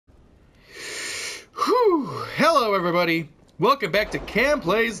Hello everybody, welcome back to Cam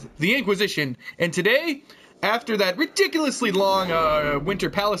Plays The Inquisition, and today, after that ridiculously long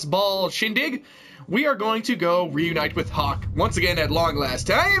Winter Palace Ball shindig, we are going to go reunite with Hawk, once again at long last.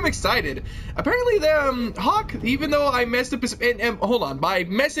 I am excited. Apparently the Hawk, even though I messed up his, hold on, by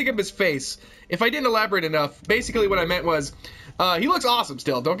messing up his face, if I didn't elaborate enough, basically what I meant was, he looks awesome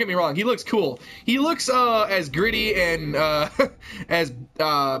still, don't get me wrong, he looks cool. He looks as gritty and as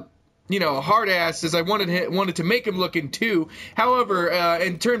you know, hard ass as I wanted to make him look in 2. However,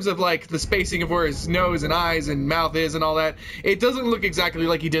 in terms of like the spacing of where his nose and eyes and mouth is and all that, it doesn't look exactly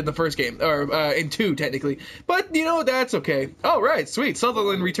like he did in the first game, or in 2 technically. But you know, that's okay. Oh right, sweet.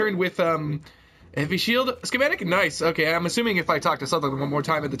 Sutherland returned with heavy shield schematic. Nice. Okay, I'm assuming if I talk to Sutherland one more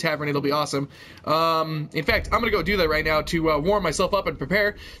time at the tavern, it'll be awesome. In fact, I'm gonna go do that right now to warm myself up and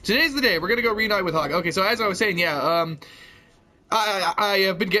prepare. Today's the day. We're gonna go reunite with Hawk. Okay, so as I was saying, yeah. I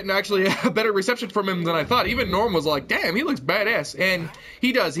have been getting actually a better reception from him than I thought. Even Norm was like, "Damn, he looks badass," and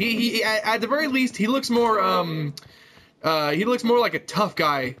he does. He at the very least, he looks more like a tough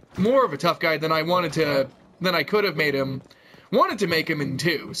guy, more of a tough guy than I could have made him. Wanted to make him in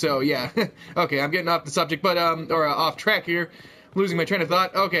 2. So yeah, okay, I'm getting off the subject, but off track here, losing my train of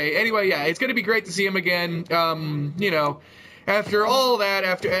thought. Okay, anyway, yeah, it's gonna be great to see him again. You know. After all that,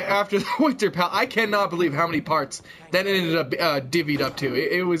 after the Winter Palace, I cannot believe how many parts that ended up divvied up to.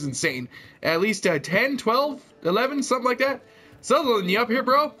 It was insane. At least 10, 12, 11, something like that. Sutherland, you up here,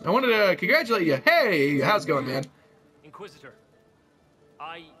 bro? I wanted to congratulate you. Hey, how's it going, man? Inquisitor,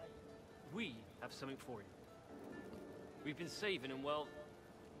 we have something for you. We've been saving and, well,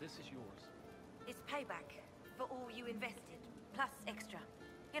 this is yours. It's payback for all you invested, plus extra.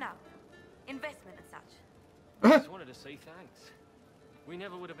 You know, investment and such. I just wanted to say thanks. We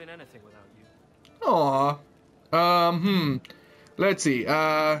never would have been anything without you. Aw. Let's see. Do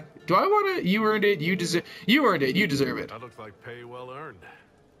I want to? You earned it. You earned it. You deserve it. That looks like pay well earned.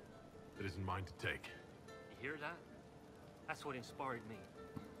 It isn't mine to take. You hear that? That's what inspired me.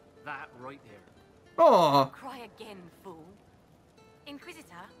 That right there. Aw. Cry again, fool.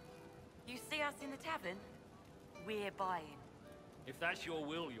 Inquisitor, you see us in the tavern? We're buying. If that's your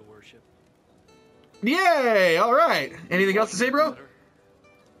will, your worship. Yay! All right. Anything else to say, bro?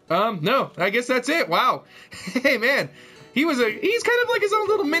 No. I guess that's it. Wow. Hey, man. He's kind of like his own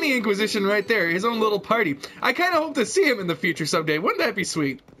little mini Inquisition right there. His own little party. I kind of hope to see him in the future someday. Wouldn't that be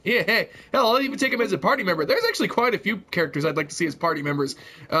sweet? Yeah, hey. Hell, I'll even take him as a party member. There's actually quite a few characters I'd like to see as party members.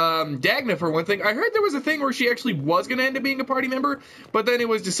 Dagna, for one thing. I heard there was a thing where she actually was going to end up being a party member, but then it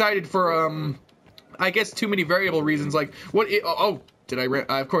was decided for, I guess too many variable reasons. Like,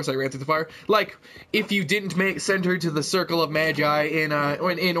 of course I ran through the fire. Like, if you didn't send her to the Circle of Magi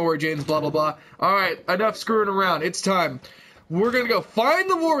in Origins, blah, blah, blah. Alright, enough screwing around. It's time. We're gonna go find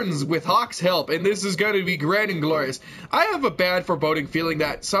the Wardens with Hawk's help, and this is gonna be grand and glorious. I have a bad foreboding feeling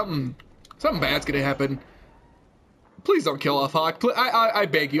that something bad's gonna happen. Please don't kill off Hawk. I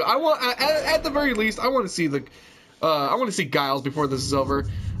beg you. I want, at the very least, I want to see Giles before this is over.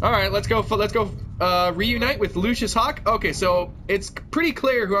 Alright, let's go reunite with Lucius Hawk. Okay, so it's pretty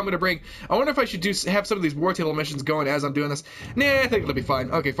clear who I'm going to bring. I wonder if I should have some of these war table missions going as I'm doing this. Nah, I think it'll be fine.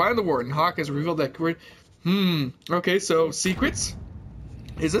 Okay, find the Warden. Hawk has revealed that... Okay, so secrets?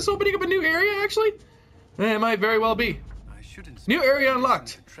 Is this opening up a new area, actually? It might very well be. New area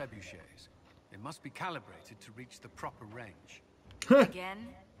unlocked. Trebuchets. They must be calibrated to reach the proper range. Again?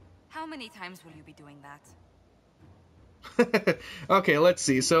 How many times will you be doing that? Okay, let's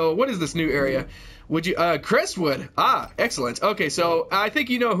see. So, what is this new area? Would you, Crestwood. Ah, excellent. Okay, so I think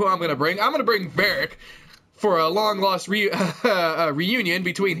you know who I'm going to bring. I'm going to bring Varric for a long-lost reunion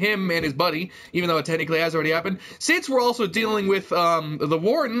between him and his buddy, even though it technically has already happened. Since we're also dealing with the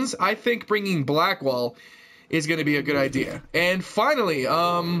Wardens, I think bringing Blackwall is going to be a good idea. And finally,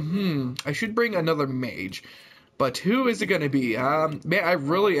 I should bring another mage. But who is it going to be? Man,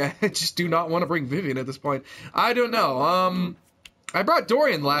 I just do not want to bring Vivian at this point. I don't know. I brought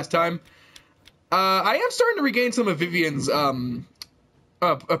Dorian last time. I am starting to regain some of Vivian's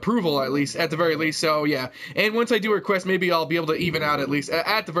approval, at the very least. So yeah. And once I do her quest, maybe I'll be able to even out at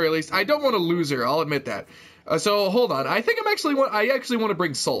the very least. I don't want to lose her. I'll admit that. So hold on. I think I actually want to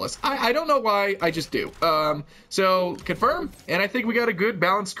bring Solus. I don't know why. I just do. So confirm. And I think we got a good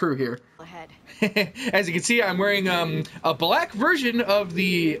balanced crew here. Ahead. As you can see, I'm wearing a black version of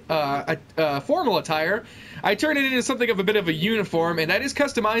the formal attire. I turned it into something of a bit of a uniform, and that is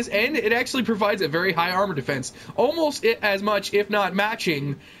customized, and it actually provides a very high armor defense, almost as much, if not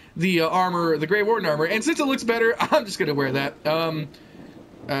matching, the armor, the Grey Warden armor. And since it looks better, I'm just gonna wear that.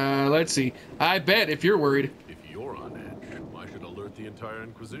 Let's see. I bet if you're worried. If you're on edge, I should alert the entire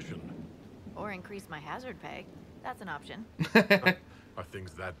Inquisition. Or increase my hazard pay. That's an option. Are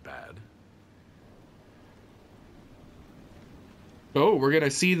things that bad? Oh, we're gonna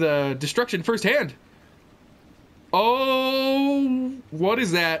see the destruction firsthand. Oh, what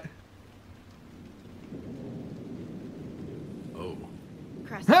is that? Oh.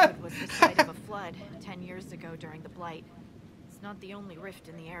 Crestwood was the site of a flood 10 years ago during the Blight. It's not the only rift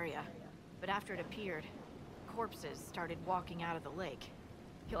in the area, but after it appeared, corpses started walking out of the lake.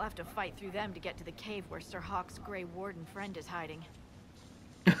 You'll have to fight through them to get to the cave where Sir Hawke's Grey Warden friend is hiding.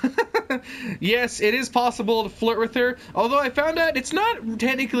 Yes, it is possible to flirt with her, although I found out it's not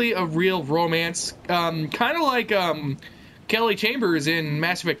technically a real romance, kind of like Kelly Chambers in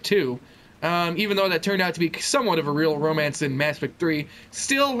Mass Effect 2, even though that turned out to be somewhat of a real romance in Mass Effect 3.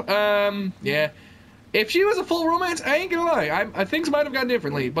 Still, yeah, if she was a full romance, I ain't gonna lie, things might have gone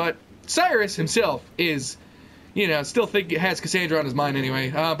differently, but Cyrus himself is, you know, still has Cassandra on his mind anyway.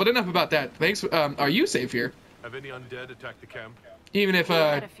 But enough about that. Thanks. Are you safe here? Have any undead attacked the camp? Even if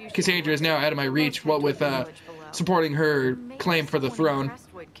Cassandra is now out of my reach, what with supporting her claim for the throne.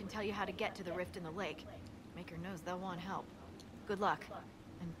 Crestwood can tell you how to get to the rift in the lake. Maker knows they'll want help. Good luck.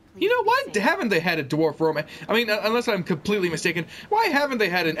 And please you know, why be safe. haven't they had a dwarf romance? I mean, unless I'm completely mistaken, why haven't they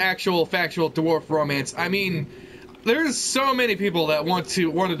had an actual factual dwarf romance? I mean, there's so many people that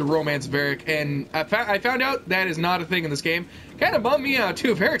wanted to romance Varric, and I found out that is not a thing in this game. Kind of bummed me out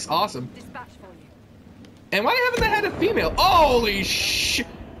too. Varric's awesome. Dispatch for you. And why haven't they had a female? Holy sh!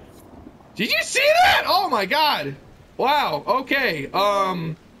 Did you see that? Oh my god! Wow. Okay.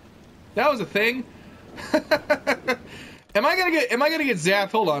 That was a thing. Am I gonna get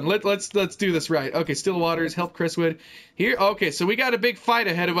zapped? Hold on. Let's do this right. Okay. Still Waters, help Crestwood. Here. Okay. So we got a big fight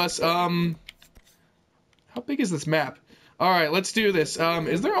ahead of us. How big is this map? All right. Let's do this.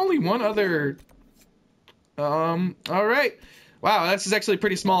 Is there only one other? All right. Wow, this is actually a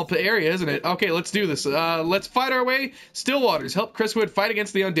pretty small area, isn't it? Okay, let's do this. Let's fight our way. Stillwaters, help Crestwood fight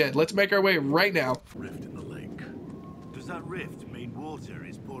against the undead. Let's make our way right now. Rift in the lake. Does that rift mean water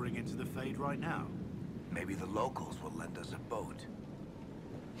is pouring into the Fade right now? Maybe the locals will lend us a boat.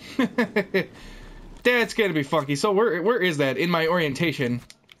 That's gonna be funky. So where is that? In my orientation.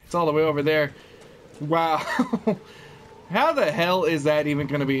 It's all the way over there. Wow. How the hell is that even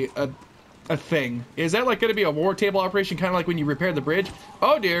gonna be a thing? Is that like going to be a war table operation, kind of like when you repair the bridge?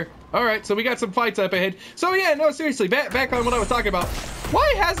 Oh dear. All right, so we got some fights up ahead. So yeah, no, seriously, back on what I was talking about.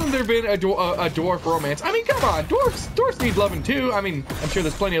 Why hasn't there been a dwarf romance? I mean, come on, dwarfs need loving too. I mean, I'm sure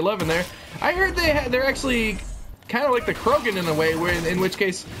there's plenty of love in there. I heard they're actually kind of like the Krogan in a way, in which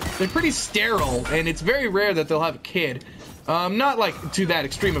case they're pretty sterile, and it's very rare that they'll have a kid. Not like to that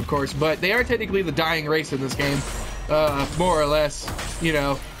extreme, of course, but they are technically the dying race in this game, more or less. You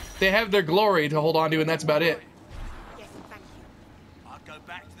know. They have their glory to hold on to, and that's about it. Yes, thank you. I'll go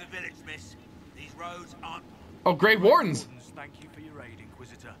back to the village, miss. These roads aren't... Oh, Grey Wardens. Thank you for your aid,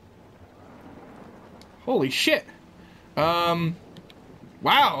 Inquisitor. Holy shit. Wow.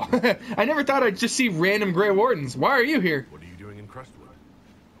 I never thought I'd just see random Grey Wardens. Why are you here? What are you doing in Crestwood?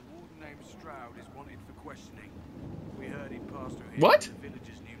 A warden named Stroud is wanted for questioning. We heard he passed through here. What? The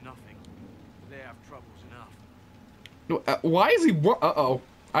villagers knew nothing. They have troubles enough. Why is he... Uh-oh.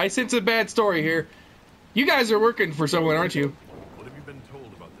 I sense a bad story here. You guys are working for someone, aren't you? What have you been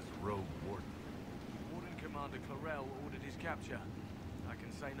told about this rogue warden? Warden Commander Clarell ordered his capture. I can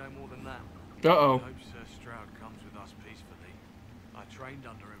say no more than that. Uh-oh. I hope Sir Stroud comes with us peacefully. I trained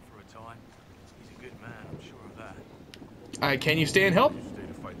under him for a time. He's a good man, I'm sure of that. Can you stay and help? You stay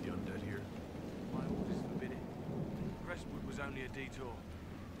to fight the undead here? My orders forbid it. Crestwood was only a detour.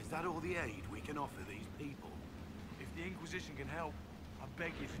 Is that all the aid we can offer these people? If the Inquisition can help, I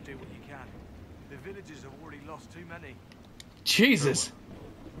beg you to do what you can. The villagers have already lost too many. Jesus.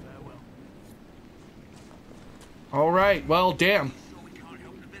 Farewell. All right. Well, damn. Sure we can't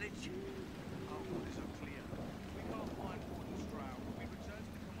help the village? Our orders are clear. We can't find Warden Stroud. We return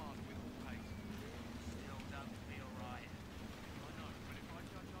to the commander with all haste. Still don't feel right. I know, but if I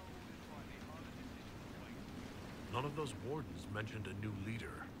judge our orders rightly, our decision will wait. None of those wardens mentioned a new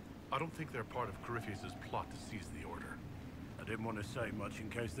leader. I don't think they're part of Corypheus' plot to seize the order. I didn't want to say much in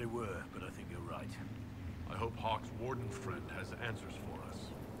case they were, but I think you're right. I hope Hawke's warden friend has answers for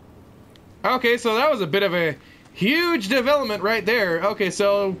us. Okay, so that was a bit of a huge development right there. Okay,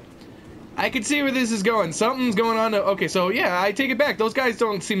 so I can see where this is going. Something's going on. Okay, so yeah, I take it back. Those guys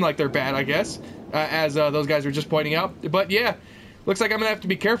don't seem like they're bad, I guess, as those guys were just pointing out. But yeah, looks like I'm going to have to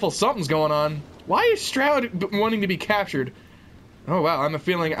be careful. Something's going on. Why is Stroud wanting to be captured? Oh wow, I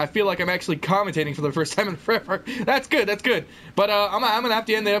feel like I'm actually commentating for the first time in forever. That's good, that's good. But I'm gonna have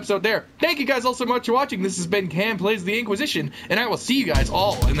to end the episode there. Thank you guys all so much for watching. This has been Cam Plays the Inquisition, and I will see you guys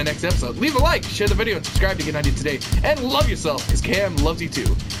all in the next episode. Leave a like, share the video, and subscribe to get an idea today. And love yourself, as Cam loves you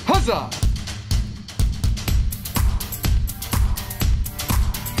too. Huzzah!